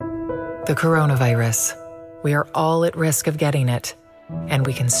The coronavirus. We are all at risk of getting it, and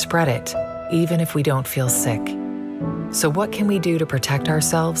we can spread it even if we don't feel sick. So what can we do to protect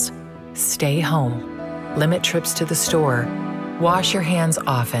ourselves? Stay home, limit trips to the store, wash your hands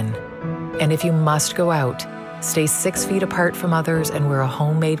often, and if you must go out, stay 6 feet apart from others and wear a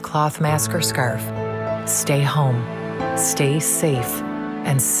homemade cloth mask or scarf. Stay home, stay safe,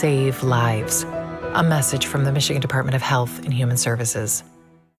 and save lives. A message from the Michigan Department of Health and Human Services.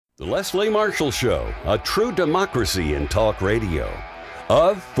 The Leslie Marshall Show, a true democracy in talk radio.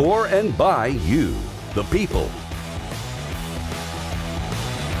 Of, for, and by you, the people.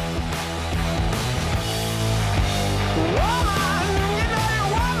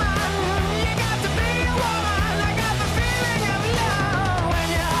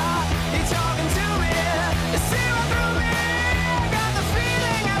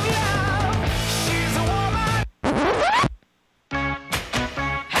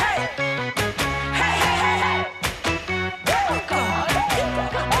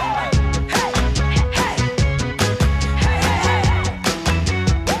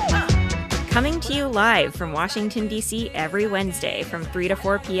 Coming to you live from Washington, D.C. every Wednesday from 3 to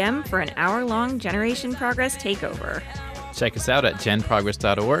 4 p.m. for an hour-long Generation Progress takeover. Check us out at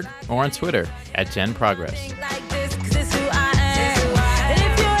genprogress.org or on Twitter at genprogress.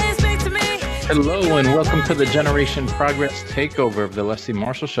 Hello and welcome to the Generation Progress takeover of the Leslie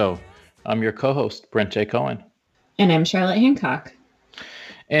Marshall Show. I'm your co-host, Brent J. Cohen. And I'm Charlotte Hancock.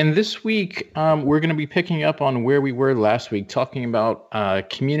 And this week, we're going to be picking up on where we were last week, talking about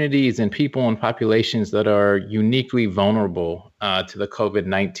communities and people and populations that are uniquely vulnerable to the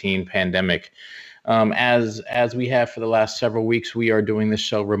COVID-19 pandemic. As we have for the last several weeks, we are doing this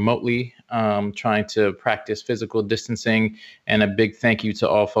show remotely, trying to practice physical distancing. And a big thank you to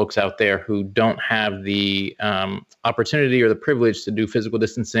all folks out there who don't have the opportunity or the privilege to do physical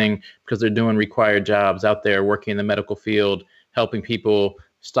distancing because they're doing required jobs out there, working in the medical field, helping people,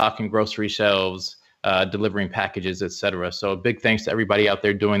 stocking grocery shelves, delivering packages, etc. So a big thanks to everybody out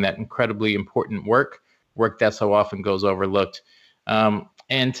there doing that incredibly important work that so often goes overlooked.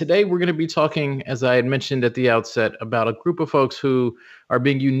 And today we're going to be talking, as I had mentioned at the outset, about a group of folks who are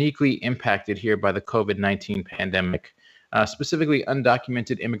being uniquely impacted here by the COVID-19 pandemic, specifically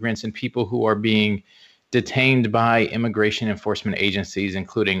undocumented immigrants and people who are being detained by immigration enforcement agencies,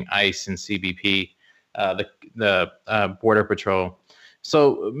 including ICE and CBP, the Border Patrol.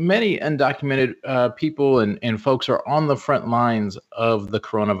 So many undocumented people and folks are on the front lines of the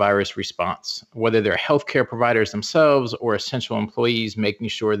coronavirus response, whether they're healthcare providers themselves or essential employees, making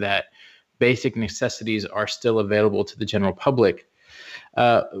sure that basic necessities are still available to the general public.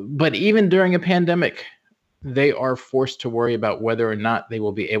 But even during a pandemic, they are forced to worry about whether or not they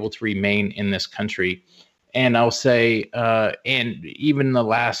will be able to remain in this country. And I'll say, and even the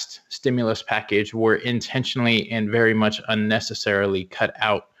last stimulus package were intentionally and very much unnecessarily cut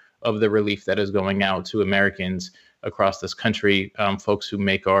out of the relief that is going out to Americans across this country, folks who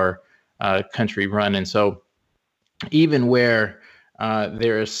make our country run. And so even where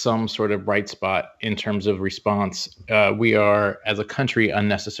there is some sort of bright spot in terms of response, we are, as a country,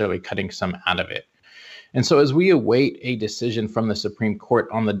 unnecessarily cutting some out of it. And so as we await a decision from the Supreme Court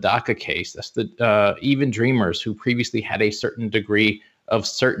on the DACA case, that's the even dreamers who previously had a certain degree of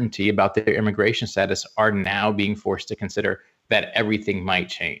certainty about their immigration status are now being forced to consider that everything might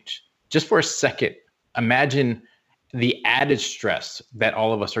change. Just for a second, imagine the added stress that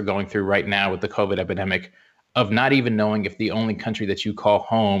all of us are going through right now with the COVID epidemic of not even knowing if the only country that you call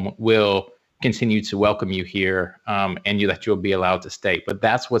home will continue to welcome you here and that you'll be allowed to stay. But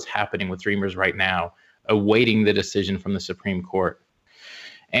that's what's happening with dreamers right now, awaiting the decision from the Supreme Court.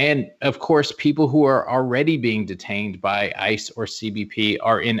 And of course, people who are already being detained by ICE or CBP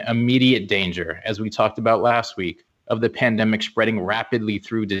are in immediate danger, as we talked about last week, of the pandemic spreading rapidly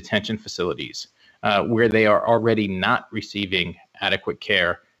through detention facilities, where they are already not receiving adequate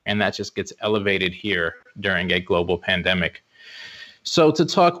care. And that just gets elevated here during a global pandemic. So to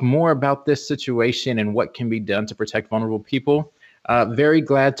talk more about this situation and what can be done to protect vulnerable people, very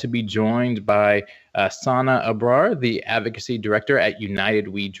glad to be joined by Sana Abrar, the Advocacy Director at United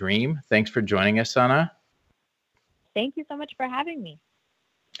We Dream. Thanks for joining us, Sana. Thank you so much for having me.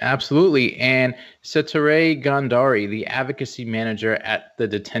 Absolutely. And Setare Gandari, the Advocacy Manager at the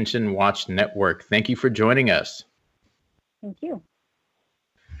Detention Watch Network. Thank you for joining us. Thank you.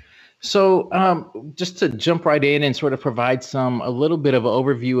 So just to jump right in and sort of provide a little bit of an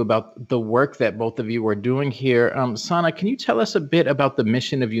overview about the work that both of you are doing here. Sana, can you tell us a bit about the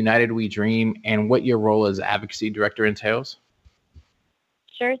mission of United We Dream and what your role as Advocacy Director entails?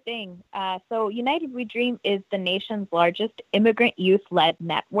 Sure thing. So United We Dream is the nation's largest immigrant youth-led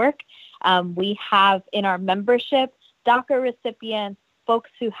network. We have in our membership DACA recipients,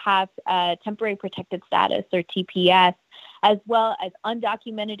 folks who have temporary protected status or TPS, as well as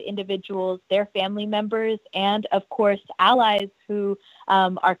undocumented individuals, their family members, and of course, allies who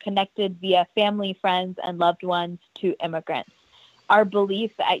are connected via family, friends, and loved ones to immigrants. Our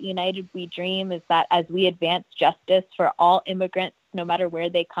belief at United We Dream is that as we advance justice for all immigrants, no matter where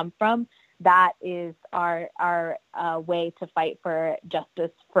they come from, that is our way to fight for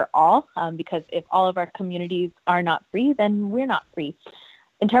justice for all, because if all of our communities are not free, then we're not free.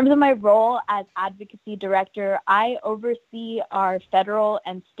 In terms of my role as advocacy director, I oversee our federal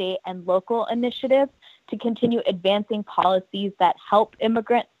and state and local initiatives to continue advancing policies that help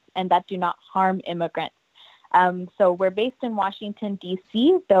immigrants and that do not harm immigrants. So we're based in Washington,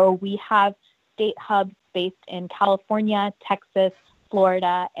 D.C., though we have state hubs based in California, Texas,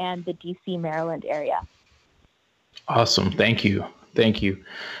 Florida, and the D.C., Maryland area. Awesome. Thank you. Thank you.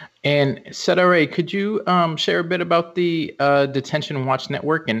 And Sedare, could you share a bit about the Detention Watch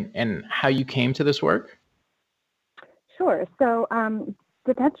Network and how you came to this work? Sure. So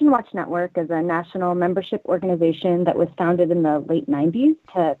Detention Watch Network is a national membership organization that was founded in the late 90s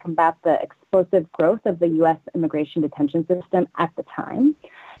to combat the explosive growth of the U.S. immigration detention system at the time.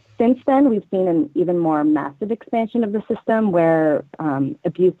 Since then, we've seen an even more massive expansion of the system where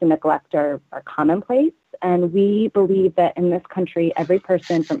abuse and neglect are commonplace. And we believe that in this country, every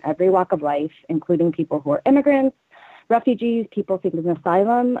person from every walk of life, including people who are immigrants, refugees, people seeking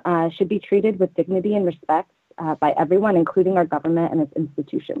asylum, should be treated with dignity and respect by everyone, including our government and its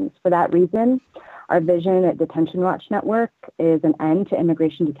institutions. For that reason, our vision at Detention Watch Network is an end to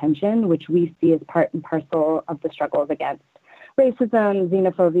immigration detention, which we see as part and parcel of the struggles against racism,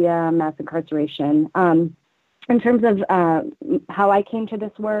 xenophobia, mass incarceration. In terms of how I came to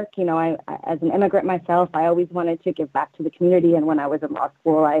this work, I, as an immigrant myself, I always wanted to give back to the community. And when I was in law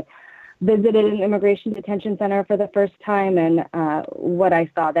school, I visited an immigration detention center for the first time. And what I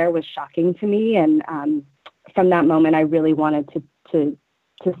saw there was shocking to me. And from that moment, I really wanted to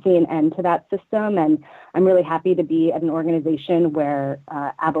see an end to that system. And I'm really happy to be at an organization where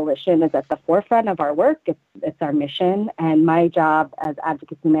abolition is at the forefront of our work. It's our mission. And my job as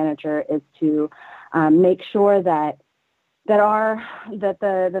advocacy manager is to make sure that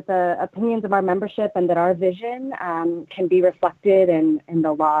the opinions of our membership and that our vision can be reflected in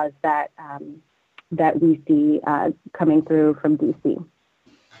the laws that we see coming through from DC.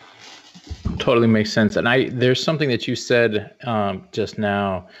 Totally makes sense. And there's something that you said just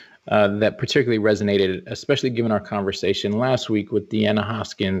now that particularly resonated, especially given our conversation last week with Deanna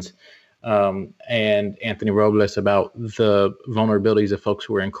Hoskins and Anthony Robles about the vulnerabilities of folks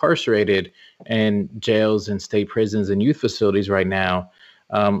who are incarcerated in jails and state prisons and youth facilities right now.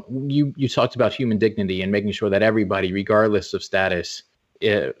 You talked about human dignity and making sure that everybody, regardless of status,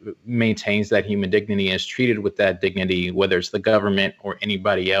 maintains that human dignity and is treated with that dignity, whether it's the government or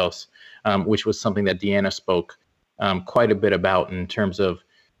anybody else, which was something that Deanna spoke quite a bit about in terms of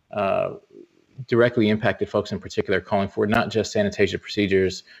directly impacted folks in particular, calling for not just sanitation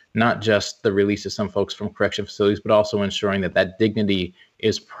procedures, not just the release of some folks from correction facilities, but also ensuring that dignity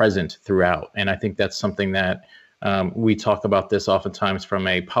is present throughout. And I think that's something that we talk about this oftentimes from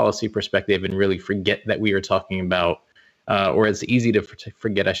a policy perspective and really forget that we are talking about, or it's easy to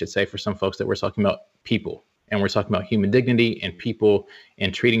forget, I should say, for some folks that we're talking about people. And we're talking about human dignity and people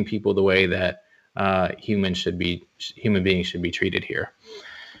and treating people the way that human beings should be treated here.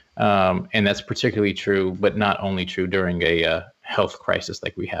 And that's particularly true, but not only true during a health crisis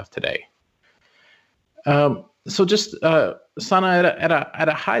like we have today. So just, Sana, at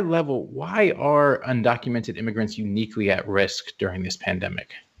a high level, why are undocumented immigrants uniquely at risk during this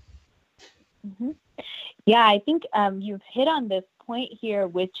pandemic? Mm-hmm. Yeah, I think you've hit on this point here,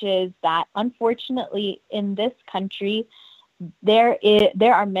 which is that unfortunately in this country, there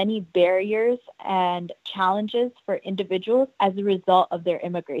are many barriers and challenges for individuals as a result of their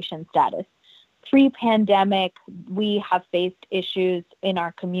immigration status. Pre-pandemic, we have faced issues in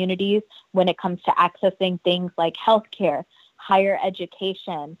our communities when it comes to accessing things like healthcare, higher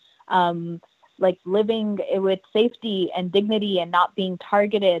education, like living with safety and dignity and not being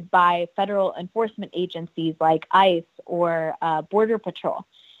targeted by federal enforcement agencies like ICE or Border Patrol.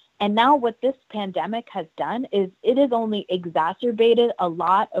 And now what this pandemic has done is it has only exacerbated a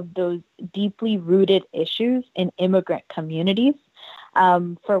lot of those deeply rooted issues in immigrant communities.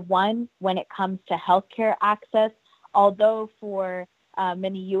 For one, when it comes to healthcare access, although for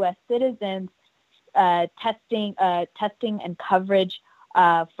many U.S. citizens, testing and coverage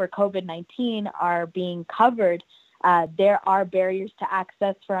for COVID-19 are being covered, There are barriers to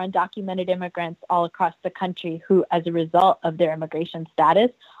access for undocumented immigrants all across the country who, as a result of their immigration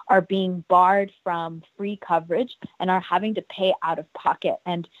status, are being barred from free coverage and are having to pay out of pocket.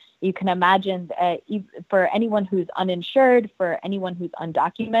 And you can imagine for anyone who's uninsured, for anyone who's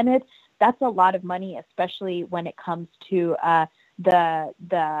undocumented, that's a lot of money, especially when it comes to the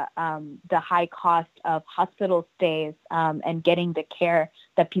high cost of hospital stays and getting the care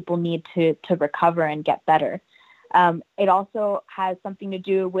that people need to recover and get better. It also has something to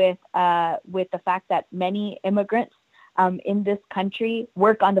do with the fact that many immigrants in this country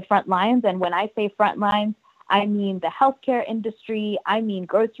work on the front lines. And when I say front lines, I mean the healthcare industry, I mean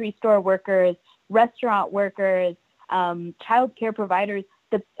grocery store workers, restaurant workers, childcare providers,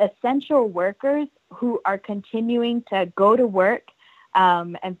 the essential workers who are continuing to go to work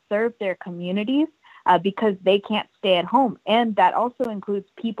and serve their communities because they can't stay at home. And that also includes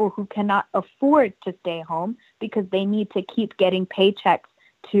people who cannot afford to stay home because they need to keep getting paychecks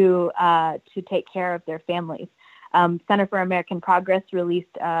to take care of their families. Center for American Progress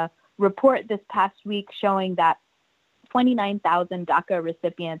released a report this past week showing that 29,000 DACA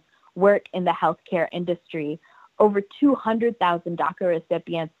recipients work in the healthcare industry. Over 200,000 DACA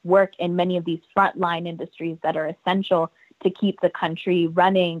recipients work in many of these frontline industries that are essential to keep the country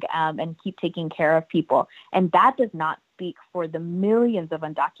running and keep taking care of people. And that does not speak for the millions of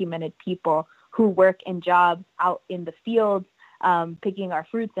undocumented people who work in jobs out in the fields, picking our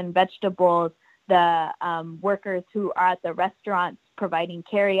fruits and vegetables, the workers who are at the restaurants providing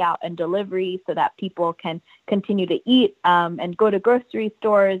carry out and delivery so that people can continue to eat and go to grocery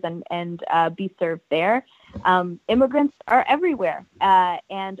stores and be served there. Immigrants are everywhere.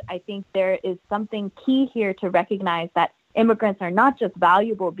 And I think there is something key here to recognize that immigrants are not just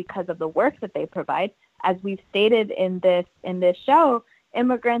valuable because of the work that they provide. As we've stated in this show,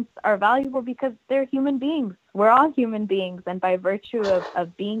 immigrants are valuable because they're human beings. We're all human beings. And by virtue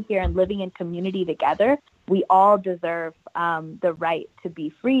of being here and living in community together, we all deserve the right to be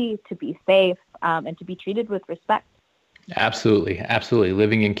free, to be safe, and to be treated with respect. Absolutely. Absolutely.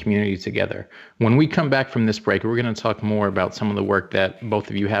 Living in community together. When we come back from this break, we're going to talk more about some of the work that both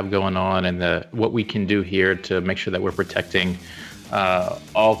of you have going on and what we can do here to make sure that we're protecting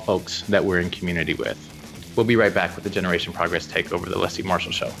all folks that we're in community with. We'll be right back with the Generation Progress Takeover, the Leslie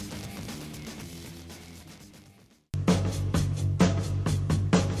Marshall Show.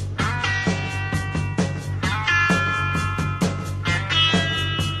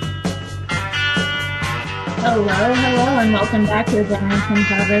 Hello, and welcome back to the Generation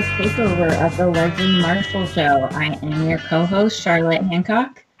Progress Takeover of the Leslie Marshall Show. I am your co-host, Charlotte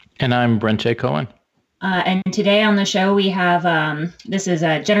Hancock. And I'm Brent J. Cohen. And today on the show, we have, this is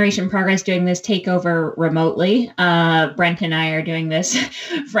Generation Progress doing this takeover remotely. Brent and I are doing this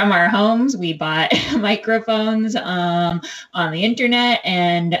from our homes. We bought microphones on the internet.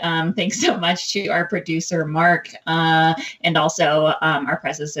 And thanks so much to our producer, Mark, and also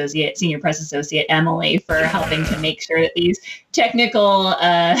our senior press associate, Emily, for helping to make sure that these technical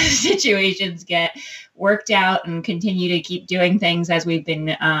situations get worked out and continue to keep doing things as we've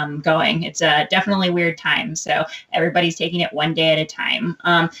been going. It's definitely weird times, so everybody's taking it one day at a time.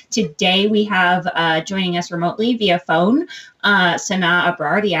 Today we have joining us remotely via phone, Sana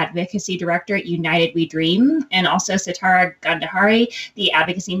Abrar, the Advocacy Director at United We Dream, and also Sitara Gandhari, the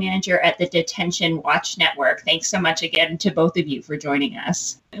Advocacy Manager at the Detention Watch Network. Thanks so much again to both of you for joining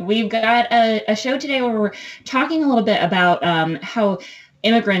us. We've got a show today where we're talking a little bit about how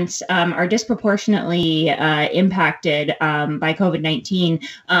immigrants are disproportionately impacted by COVID-19.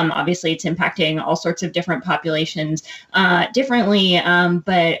 Obviously, it's impacting all sorts of different populations differently,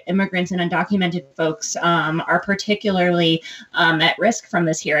 but immigrants and undocumented folks are particularly at risk from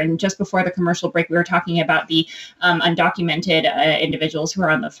this here. And just before the commercial break, we were talking about the undocumented individuals who are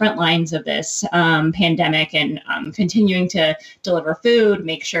on the front lines of this pandemic and continuing to deliver food,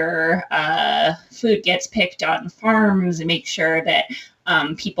 make sure food gets picked on farms, and make sure that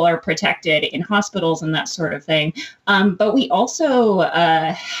people are protected in hospitals and that sort of thing. But we also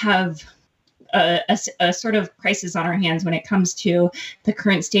have a sort of crisis on our hands when it comes to the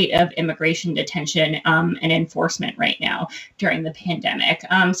current state of immigration detention and enforcement right now during the pandemic.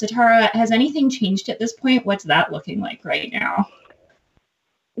 Sitara, has anything changed at this point? What's that looking like right now?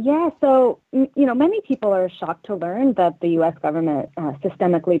 Yeah, so, many people are shocked to learn that the U.S. government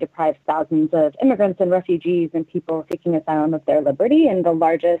systemically deprives thousands of immigrants and refugees and people seeking asylum of their liberty in the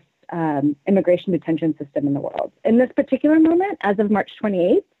largest immigration detention system in the world. In this particular moment, as of March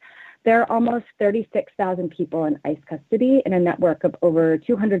 28th, there are almost 36,000 people in ICE custody in a network of over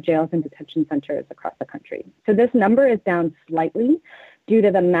 200 jails and detention centers across the country. So this number is down slightly due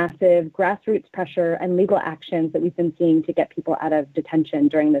to the massive grassroots pressure and legal actions that we've been seeing to get people out of detention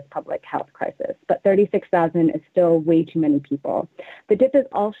during this public health crisis. But 36,000 is still way too many people. The dip is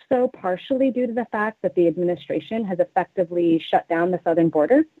also partially due to the fact that the administration has effectively shut down the southern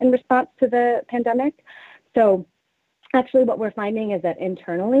border in response to the pandemic. So actually, what we're finding is that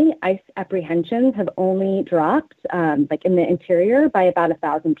internally, ICE apprehensions have only dropped, like in the interior, by about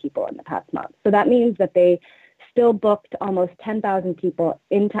 1,000 people in the past month. So that means that they still booked almost 10,000 people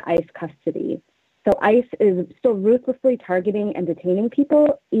into ICE custody. So ICE is still ruthlessly targeting and detaining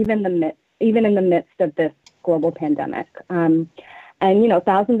people, even in the midst of this global pandemic. And,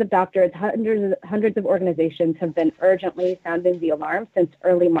 thousands of doctors, hundreds of organizations have been urgently sounding the alarm since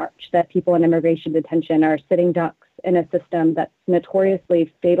early March that people in immigration detention are sitting ducks in a system that's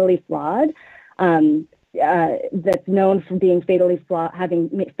notoriously fatally flawed, that's known for being having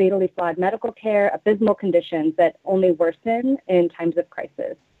fatally flawed medical care, abysmal conditions that only worsen in times of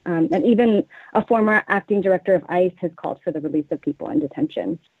crisis. And even a former acting director of ICE has called for the release of people in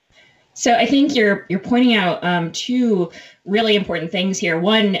detention. So I think you're pointing out two really important things here.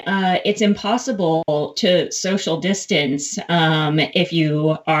 One, it's impossible to social distance if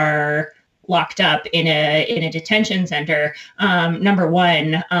you are locked up in a detention center. Number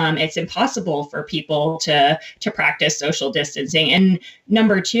one, it's impossible for people to practice social distancing. And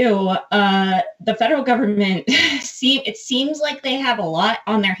number two, the federal government it seems like they have a lot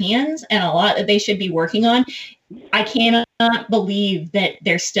on their hands and a lot that they should be working on. I cannot believe that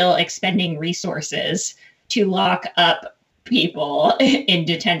they're still expending resources to lock up people in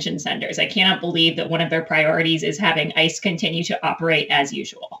detention centers. I cannot believe that one of their priorities is having ICE continue to operate as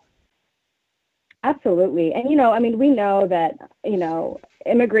usual. Absolutely. And, we know that,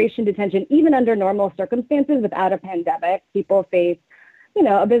 immigration detention, even under normal circumstances without a pandemic, people face,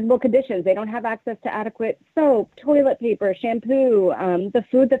 abysmal conditions. They don't have access to adequate soap, toilet paper, shampoo. The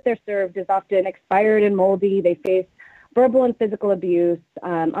food that they're served is often expired and moldy. They face verbal and physical abuse.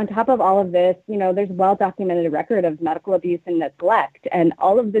 On top of all of this, there's a well-documented record of medical abuse and neglect. And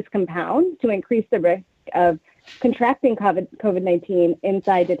all of this compounds to increase the risk of contracting COVID-19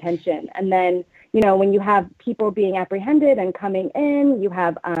 inside detention. And then, when you have people being apprehended and coming in, you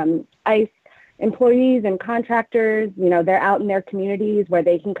have ICE employees and contractors, they're out in their communities where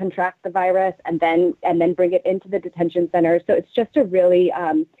they can contract the virus and then bring it into the detention center. So it's just a really,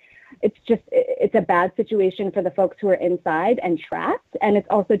 it's a bad situation for the folks who are inside and trapped. And it's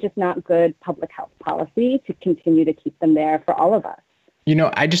also just not good public health policy to continue to keep them there for all of us.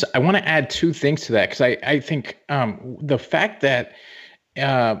 I want to add two things to that, because I think the fact that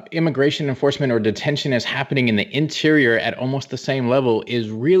immigration enforcement or detention is happening in the interior at almost the same level is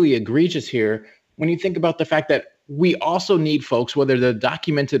really egregious here. When you think about the fact that we also need folks, whether they're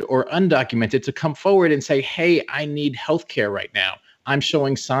documented or undocumented, to come forward and say, hey, I need healthcare right now. I'm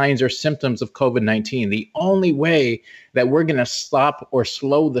showing signs or symptoms of COVID-19. The only way that we're going to stop or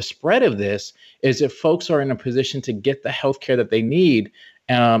slow the spread of this is if folks are in a position to get the healthcare that they need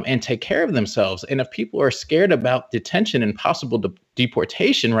and take care of themselves. And if people are scared about detention and possible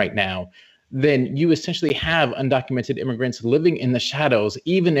deportation right now, then you essentially have undocumented immigrants living in the shadows,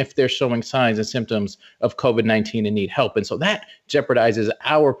 even if they're showing signs and symptoms of COVID-19 and need help. And so that jeopardizes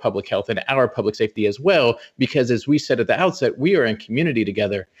our public health and our public safety as well, because as we said at the outset, we are in community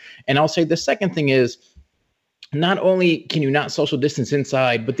together. And I'll say the second thing is, not only can you not social distance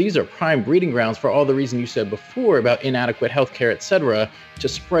inside, but these are prime breeding grounds for all the reasons you said before about inadequate healthcare, et cetera, to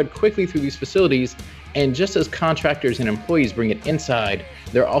spread quickly through these facilities. And just as contractors and employees bring it inside,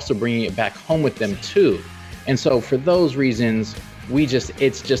 they're also bringing it back home with them too. And so for those reasons,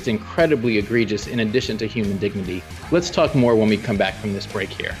 it's just incredibly egregious in addition to human dignity. Let's talk more when we come back from this break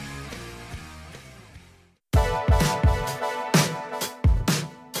here.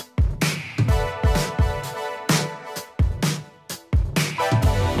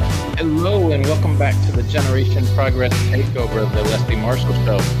 Hello, and welcome back to the Generation Progress Takeover of the Leslie Marshall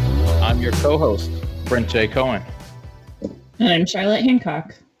Show. I'm your co-host, Brent J. Cohen. And I'm Charlotte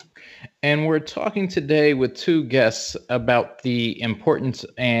Hancock. And we're talking today with two guests about the importance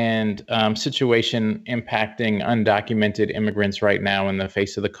and situation impacting undocumented immigrants right now in the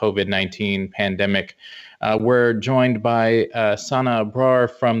face of the COVID-19 pandemic. We're joined by Sana Abrar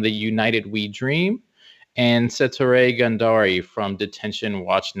from the United We Dream and Setare Gandari from Detention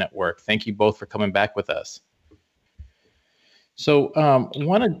Watch Network. Thank you both for coming back with us. So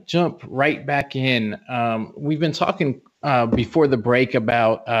want to jump right back in. We've been talking before the break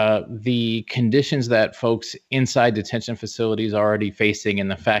about the conditions that folks inside detention facilities are already facing, and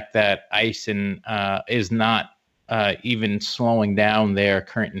the fact that ICE is not even slowing down their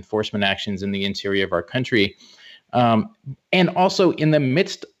current enforcement actions in the interior of our country. And also in the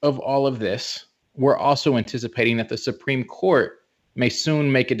midst of all of this, we're also anticipating that the Supreme Court may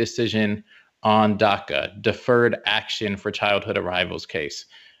soon make a decision on DACA, Deferred Action for Childhood Arrivals case.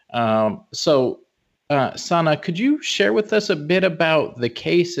 Sana, could you share with us a bit about the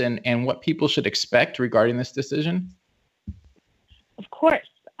case and what people should expect regarding this decision? Of course.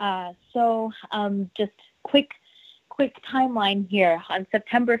 Just quick timeline here. On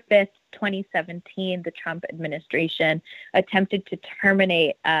September 5th, 2017, the Trump administration attempted to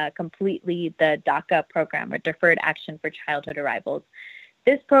terminate completely the DACA program, or Deferred Action for Childhood Arrivals.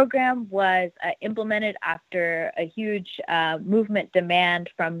 This program was implemented after a huge movement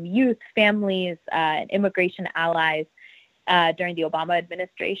demand from youth, families, and immigration allies during the Obama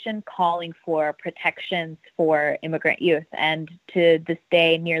administration, calling for protections for immigrant youth. And to this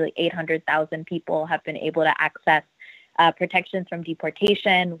day, nearly 800,000 people have been able to access protections from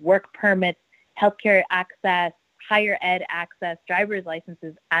deportation, work permits, healthcare access, higher ed access, driver's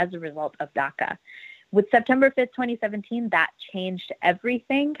licenses as a result of DACA. With September 5th, 2017, that changed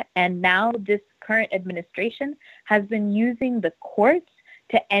everything. And now this current administration has been using the courts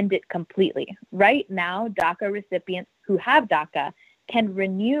to end it completely. Right now, DACA recipients who have DACA can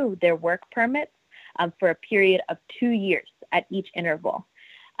renew their work permits for a period of 2 years at each interval.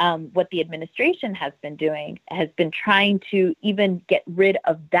 What the administration has been doing has been trying to even get rid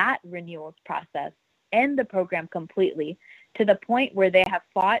of that renewals process, end the program completely, to the point where they have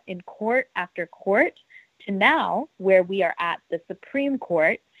fought in court after court, to now where we are at the Supreme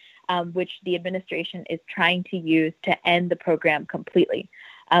Court, which the administration is trying to use to end the program completely.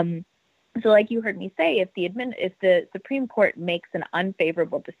 So like you heard me say, if the Supreme Court makes an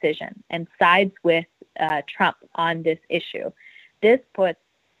unfavorable decision and sides with Trump on this issue, this puts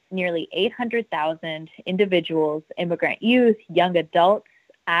nearly 800,000 individuals, immigrant youth, young adults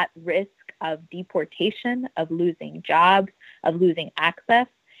at risk of deportation, of losing jobs, of losing access.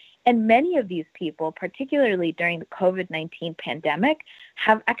 And many of these people, particularly during the COVID-19 pandemic,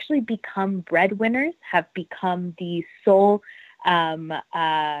 have actually become breadwinners, have become the sole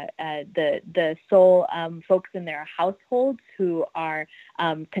folks in their households who are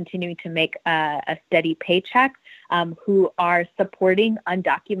continuing to make a steady paycheck, who are supporting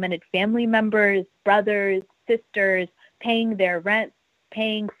undocumented family members, brothers, sisters, paying their rent,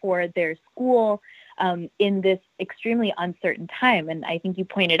 paying for their school in this extremely uncertain time. And I think you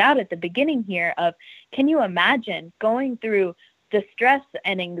pointed out at the beginning here of, can you imagine going through the stress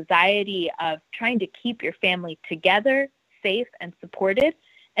and anxiety of trying to keep your family together, safe and supported,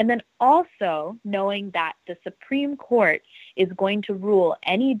 and then also knowing that the Supreme Court is going to rule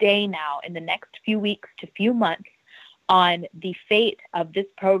any day now in the next few weeks to few months on the fate of this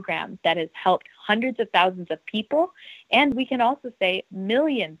program that has helped hundreds of thousands of people, and we can also say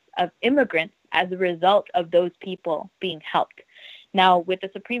millions of immigrants as a result of those people being helped. Now, with the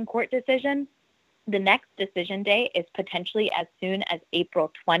Supreme Court decision, the next decision day is potentially as soon as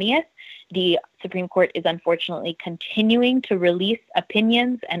April 20th. The Supreme Court is unfortunately continuing to release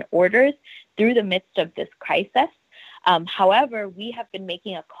opinions and orders through the midst of this crisis. However, we have been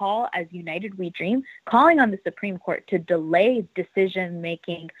making a call as United We Dream, calling on the Supreme Court to delay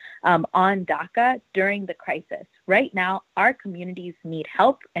decision-making on DACA during the crisis. Right now, our communities need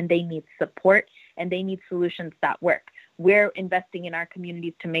help, and they need support, and they need solutions that work. We're investing in our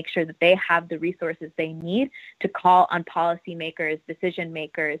communities to make sure that they have the resources they need to call on policymakers, decision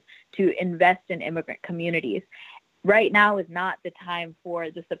makers, to invest in immigrant communities. Right now is not the time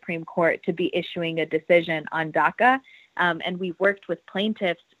for the Supreme Court to be issuing a decision on DACA. And we've worked with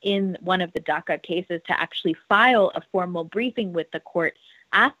plaintiffs in one of the DACA cases to actually file a formal briefing with the court,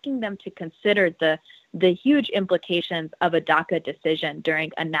 asking them to consider the huge implications of a DACA decision during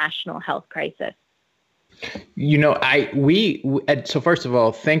a national health crisis. You know, so first of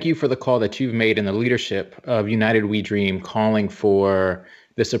all, thank you for the call that you've made in the leadership of United We Dream, calling for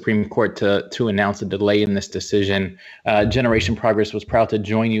the Supreme Court to announce a delay in this decision. Generation Progress was proud to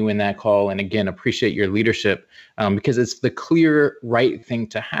join you in that call, and again, appreciate your leadership because it's the clear right thing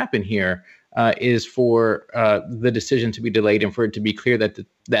to happen here is for the decision to be delayed and for it to be clear that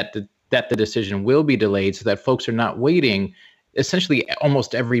the decision will be delayed, so that folks are not waiting essentially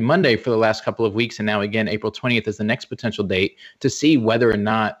almost every Monday for the last couple of weeks. And now again, April 20th is the next potential date to see whether or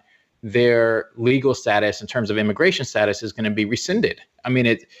not their legal status in terms of immigration status is going to be rescinded. I mean,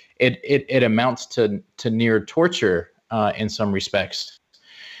 it amounts to near torture in some respects.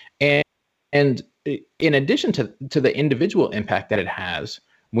 And in addition to the individual impact that it has,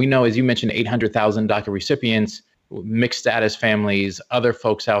 we know, as you mentioned, 800,000 DACA recipients, mixed status families, other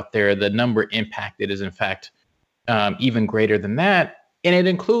folks out there, the number impacted is in fact even greater than that. And it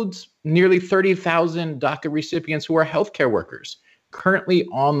includes nearly 30,000 DACA recipients who are healthcare workers currently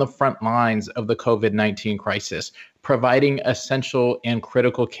on the front lines of the COVID-19 crisis, providing essential and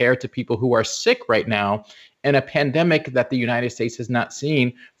critical care to people who are sick right now in a pandemic that the United States has not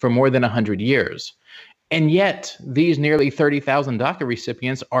seen for more than 100 years. And yet, these nearly 30,000 DACA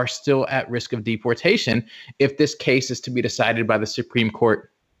recipients are still at risk of deportation if this case is to be decided by the Supreme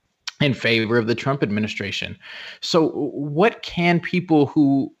Court in favor of the Trump administration. So what can people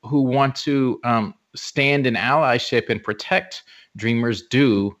who want to stand in allyship and protect Dreamers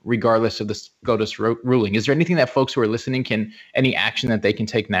do, regardless of the SCOTUS ruling? Is there anything that folks who are listening any action that they can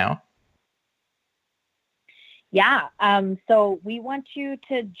take now? Yeah, so we want you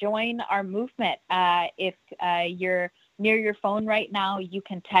to join our movement. If you're near your phone right now, you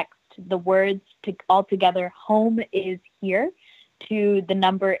can text the words all together, "Home is here," to the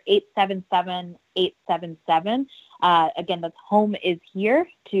number 877-877. Again, that's "Home is here"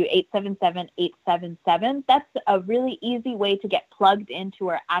 to 877-877. That's a really easy way to get plugged into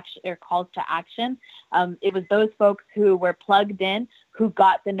our calls to action. It was those folks who were plugged in who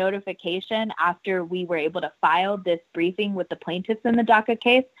got the notification after we were able to file this briefing with the plaintiffs in the DACA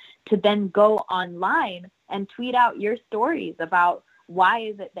case to then go online and tweet out your stories about why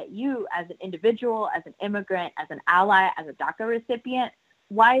is it that you, as an individual, as an immigrant, as an ally, as a DACA recipient,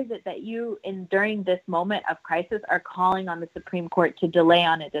 why is it that you, during this moment of crisis, are calling on the Supreme Court to delay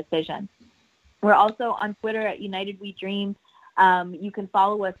on a decision? We're also on Twitter at United We Dream. You can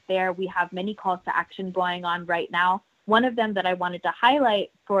follow us there. We have many calls to action going on right now. One of them that I wanted to highlight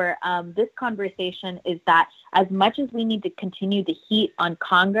for this conversation is that as much as we need to continue the heat on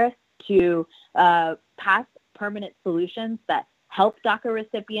Congress to pass permanent solutions that help DACA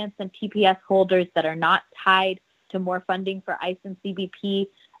recipients and TPS holders that are not tied to more funding for ICE and CBP,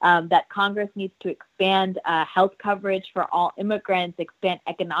 that Congress needs to expand health coverage for all immigrants, expand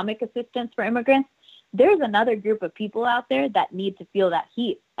economic assistance for immigrants. There's another group of people out there that need to feel that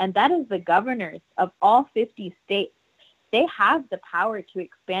heat, and that is the governors of all 50 states. They have the power to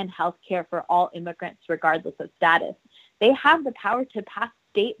expand health care for all immigrants, regardless of status. They have the power to pass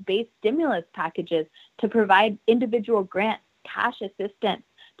state-based stimulus packages to provide individual grants, cash assistance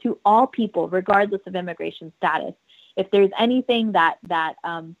to all people, regardless of immigration status. If there's anything that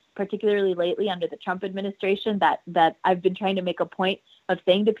particularly lately under the Trump administration that I've been trying to make a point of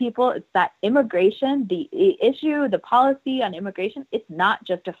saying to people, it's that immigration, the issue, the policy on immigration, it's not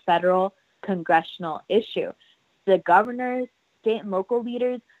just a federal congressional issue. The governors, state and local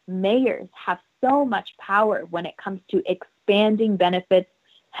leaders, mayors have so much power when it comes to expanding benefits,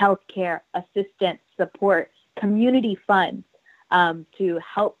 healthcare, assistance, support, community funds to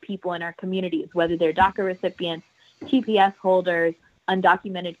help people in our communities, whether they're DACA recipients, TPS holders,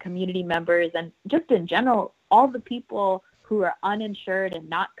 undocumented community members, and just in general, all the people who are uninsured and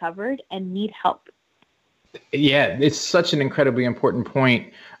not covered and need help. Yeah, it's such an incredibly important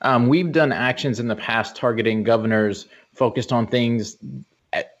point. We've done actions in the past targeting governors focused on things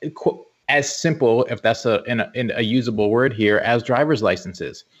as simple, if that's a usable word here, as driver's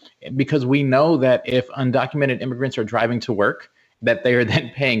licenses. Because we know that if undocumented immigrants are driving to work, that they are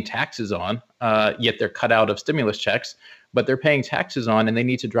then paying taxes on, yet they're cut out of stimulus checks, but they're paying taxes on and they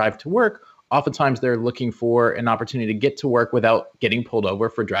need to drive to work. Oftentimes they're looking for an opportunity to get to work without getting pulled over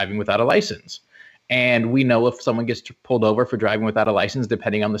for driving without a license. And we know if someone gets pulled over for driving without a license,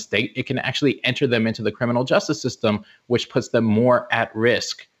 depending on the state, it can actually enter them into the criminal justice system, which puts them more at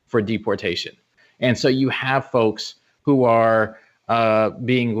risk for deportation. And so you have folks who are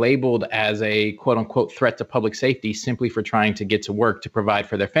being labeled as a quote unquote threat to public safety simply for trying to get to work to provide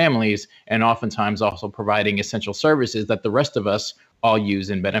for their families, and oftentimes also providing essential services that the rest of us all use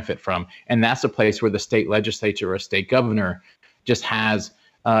and benefit from. And that's a place where the state legislature or state governor just has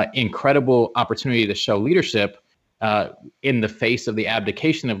incredible opportunity to show leadership in the face of the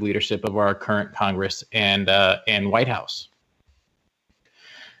abdication of leadership of our current Congress and White House.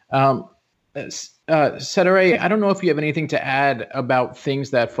 Cedere, I don't know if you have anything to add about things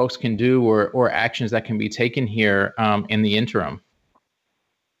that folks can do or actions that can be taken here in the interim.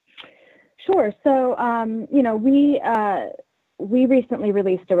 Sure. So, we recently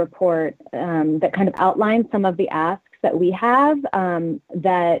released a report that kind of outlines some of the asks that we have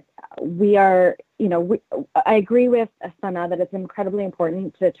that we are, I agree with Sana that it's incredibly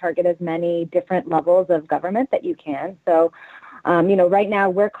important to target as many different levels of government that you can. So, right now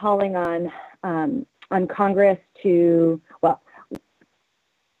we're calling on Congress to,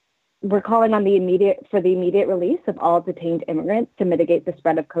 we're calling on the immediate release of all detained immigrants to mitigate the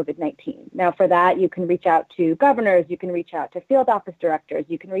spread of COVID-19. Now, for that, you can reach out to governors, you can reach out to field office directors,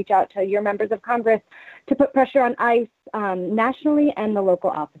 you can reach out to your members of Congress to put pressure on ICE nationally and the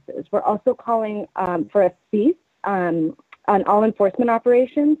local offices. We're also calling for a cease on all enforcement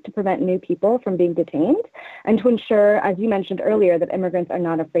operations to prevent new people from being detained and to ensure, as you mentioned earlier, that immigrants are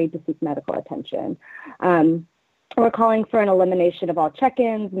not afraid to seek medical attention. We're calling for an elimination of all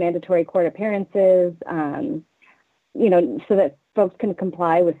check-ins, mandatory court appearances, so that folks can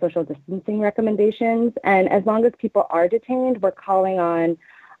comply with social distancing recommendations. And as long as people are detained, we're calling on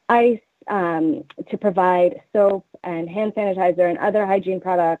ICE to provide soap and hand sanitizer and other hygiene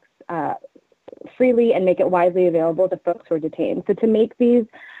products freely and make it widely available to folks who are detained. So to make these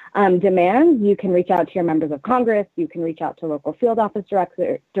demands, you can reach out to your members of Congress, you can reach out to local field office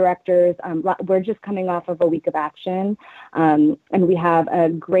directors. We're just coming off of a week of action, and we have a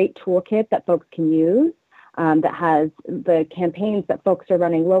great toolkit that folks can use that has the campaigns that folks are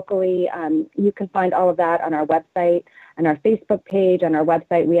running locally. You can find all of that on our website and our Facebook page. On our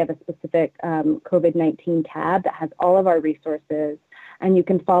website, we have a specific COVID-19 tab that has all of our resources. And you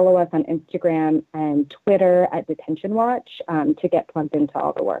can follow us on Instagram and Twitter at Detention Watch to get plugged into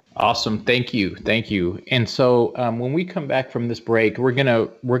all the work. Awesome. Thank you. And so when we come back from this break, we're gonna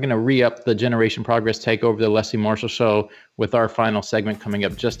re-up the Generation Progress Takeover, the Leslie Marshall Show, with our final segment coming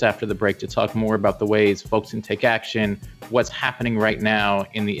up just after the break to talk more about the ways folks can take action, what's happening right now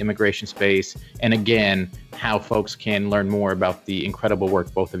in the immigration space, and again, how folks can learn more about the incredible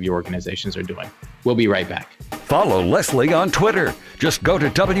work both of your organizations are doing. We'll be right back. Follow Leslie on Twitter. Just go to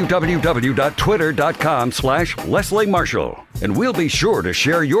www.twitter.com/Leslie Marshall, and we'll be sure to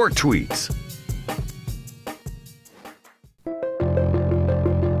share your tweets.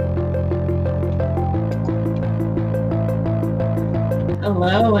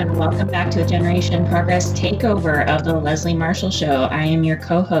 Hello, and welcome back to the Generation Progress Takeover of the Leslie Marshall Show. I am your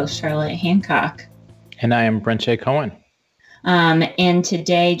co-host, Charlotte Hancock. And I am Brent J. Cohen. And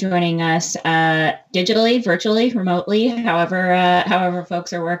today joining us digitally, virtually, remotely, however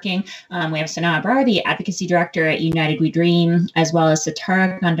folks are working, we have Sanaa Abrar, the Advocacy Director at United We Dream, as well as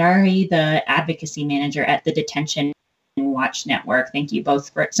Sitara Kandari, the Advocacy Manager at the Detention Watch Network. Thank you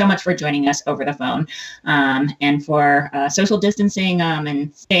both so much for joining us over the phone and for social distancing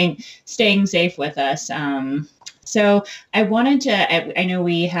and staying safe with us. So I wanted to, I know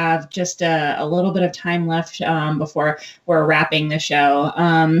we have just a little bit of time left before we're wrapping the show,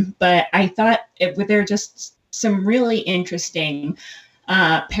 but I thought there are just some really interesting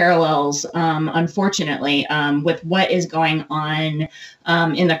parallels, unfortunately, with what is going on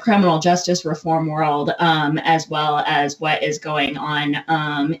in the criminal justice reform world, as well as what is going on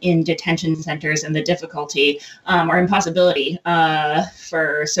in detention centers and the difficulty or impossibility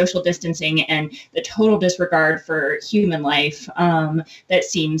for social distancing and the total disregard for human life that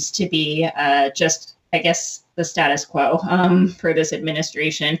seems to be just, I guess, the status quo for this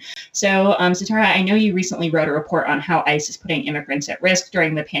administration. So, Sitara, I know you recently wrote a report on how ICE is putting immigrants at risk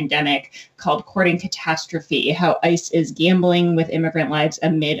during the pandemic called Courting Catastrophe, how ICE is gambling with immigrant lives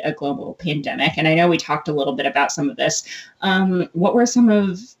amid a global pandemic. And I know we talked a little bit about some of this. What were some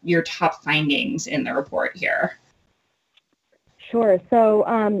of your top findings in the report here? Sure.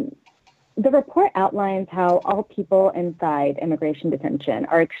 So, the report outlines how all people inside immigration detention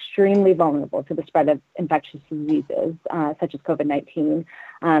are extremely vulnerable to the spread of infectious diseases, such as COVID-19,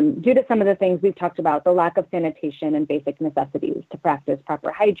 due to some of the things we've talked about, the lack of sanitation and basic necessities to practice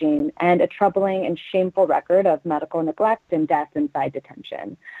proper hygiene, and a troubling and shameful record of medical neglect and death inside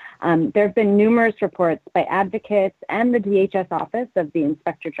detention. There have been numerous reports by advocates and the DHS Office of the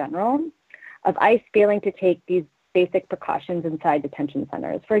Inspector General of ICE failing to take these basic precautions inside detention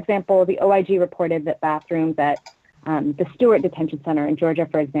centers. For example, the OIG reported that bathrooms at the Stewart Detention Center in Georgia,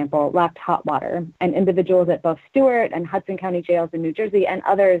 for example, lacked hot water, and individuals at both Stewart and Hudson County jails in New Jersey and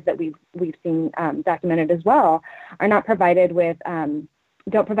others that we've seen documented as well are not provided with,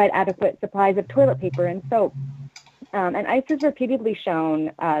 don't provide adequate supplies of toilet paper and soap. And ICE has repeatedly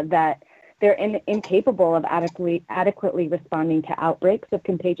shown that they're incapable of adequately responding to outbreaks of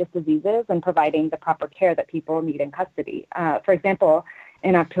contagious diseases and providing the proper care that people need in custody. For example,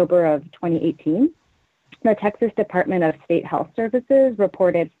 in October of 2018, the Texas Department of State Health Services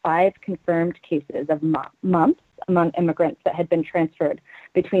reported 5 confirmed cases of mumps among immigrants that had been transferred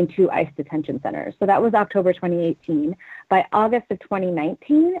between 2 ICE detention centers. So that was October 2018. By August of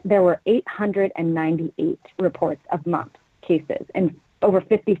 2019, there were 898 reports of mumps cases in over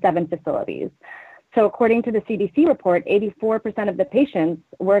 57 facilities. So according to the CDC report, 84% of the patients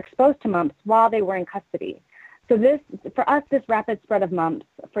were exposed to mumps while they were in custody. So this, for us, this rapid spread of mumps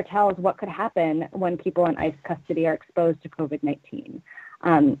foretells what could happen when people in ICE custody are exposed to COVID-19.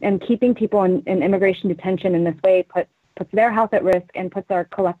 And keeping people in immigration detention in this way puts their health at risk and puts our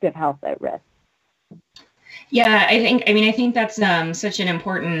collective health at risk. Yeah, I think that's such an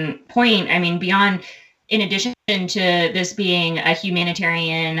important point. In addition to this being a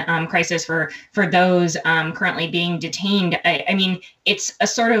humanitarian crisis for those currently being detained, it's a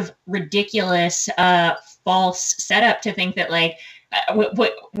sort of ridiculous, false setup to think that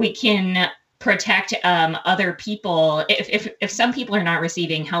we can protect other people. If some people are not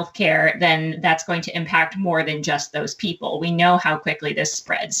receiving healthcare, then that's going to impact more than just those people. We know how quickly this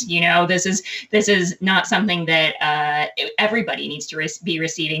spreads. This is not something that everybody needs to be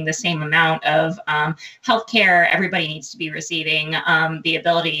receiving the same amount of healthcare. Everybody needs to be receiving the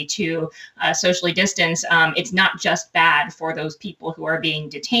ability to socially distance. It's not just bad for those people who are being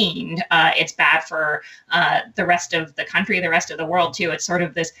detained. It's bad for the rest of the country, the rest of the world too. It's sort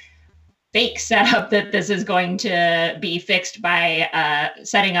of this fake setup that this is going to be fixed by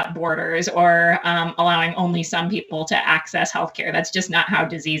setting up borders or allowing only some people to access healthcare. That's just not how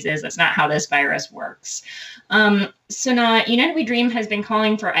disease is. That's not how this virus works. Sana, United We Dream has been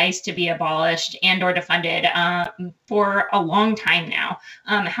calling for ICE to be abolished and or defunded for a long time now.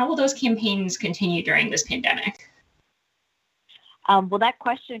 How will those campaigns continue during this pandemic? Well, that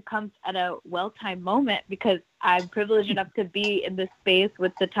question comes at a well-timed moment because I'm privileged enough to be in this space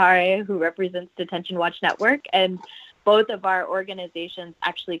with Satare, who represents Detention Watch Network, and both of our organizations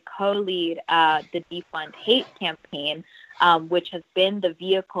actually co-lead the Defund Hate campaign, which has been the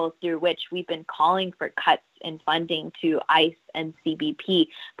vehicle through which we've been calling for cuts in funding to ICE and CBP,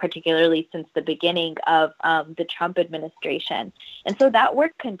 particularly since the beginning of the Trump administration. And so that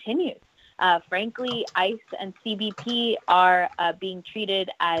work continues. Frankly, ICE and CBP are being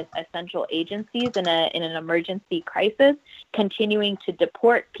treated as essential agencies in an emergency crisis, continuing to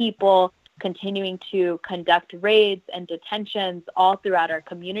deport people, continuing to conduct raids and detentions all throughout our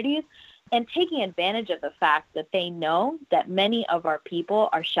communities, and taking advantage of the fact that they know that many of our people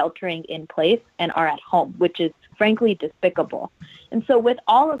are sheltering in place and are at home, which is frankly despicable. And so with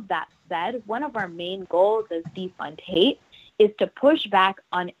all of that said, one of our main goals as Defund Hate is to push back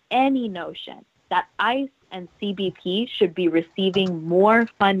on any notion that ICE and CBP should be receiving more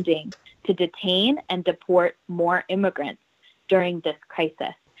funding to detain and deport more immigrants during this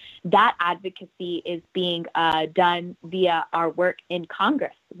crisis. That advocacy is being done via our work in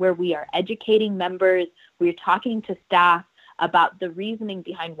Congress, where we are educating members, we're talking to staff about the reasoning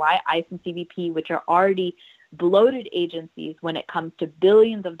behind why ICE and CBP, which are already bloated agencies when it comes to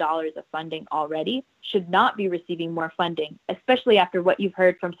billions of dollars of funding already, should not be receiving more funding, especially after what you've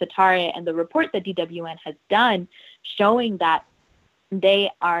heard from Satare and the report that DWN has done, showing that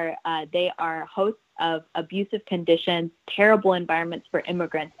they are hosts of abusive conditions, terrible environments for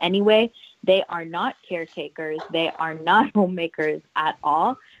immigrants anyway. They are not caretakers. They are not homemakers at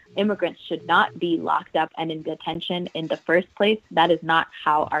all. Immigrants should not be locked up and in detention in the first place. That is not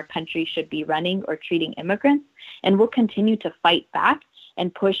how our country should be running or treating immigrants. And we'll continue to fight back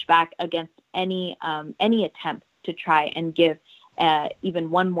and push back against any attempt to try and give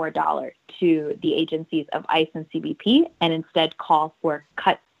even one more dollar to the agencies of ICE and CBP, and instead call for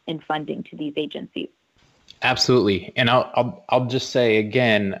cuts in funding to these agencies. Absolutely. And I'll just say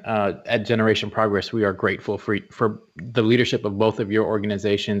again, at Generation Progress, we are grateful for the leadership of both of your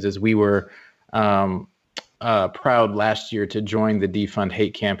organizations, as we were proud last year to join the Defund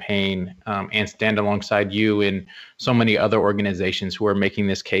Hate campaign and stand alongside you and so many other organizations who are making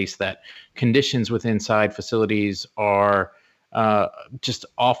this case that conditions within inside facilities are just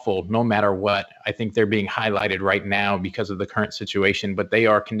awful, no matter what. I think they're being highlighted right now because of the current situation, but they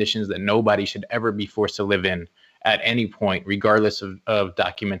are conditions that nobody should ever be forced to live in at any point, regardless of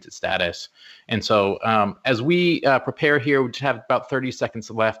documented status. And so as we prepare here, we just have about 30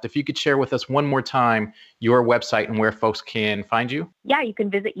 seconds left. If you could share with us one more time your website and where folks can find you. Yeah, you can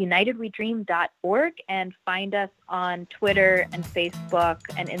visit unitedwedream.org and find us on Twitter and Facebook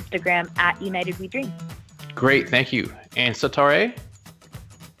and Instagram at United We Dream. Great, thank you. And Satare?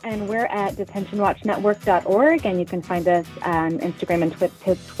 And we're at detentionwatchnetwork.org, and you can find us on Instagram and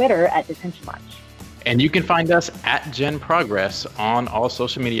Twitter at Detention Watch. And you can find us at Gen Progress on all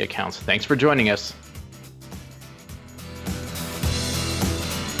social media accounts. Thanks for joining us.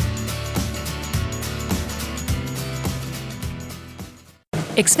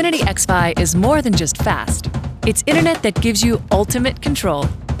 Xfinity XFi is more than just fast. It's internet that gives you ultimate control.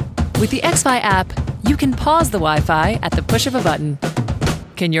 With the XFi app, you can pause the Wi-Fi at the push of a button.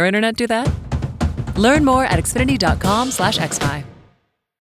 Can your internet do that? Learn more at xfinity.com/xfi.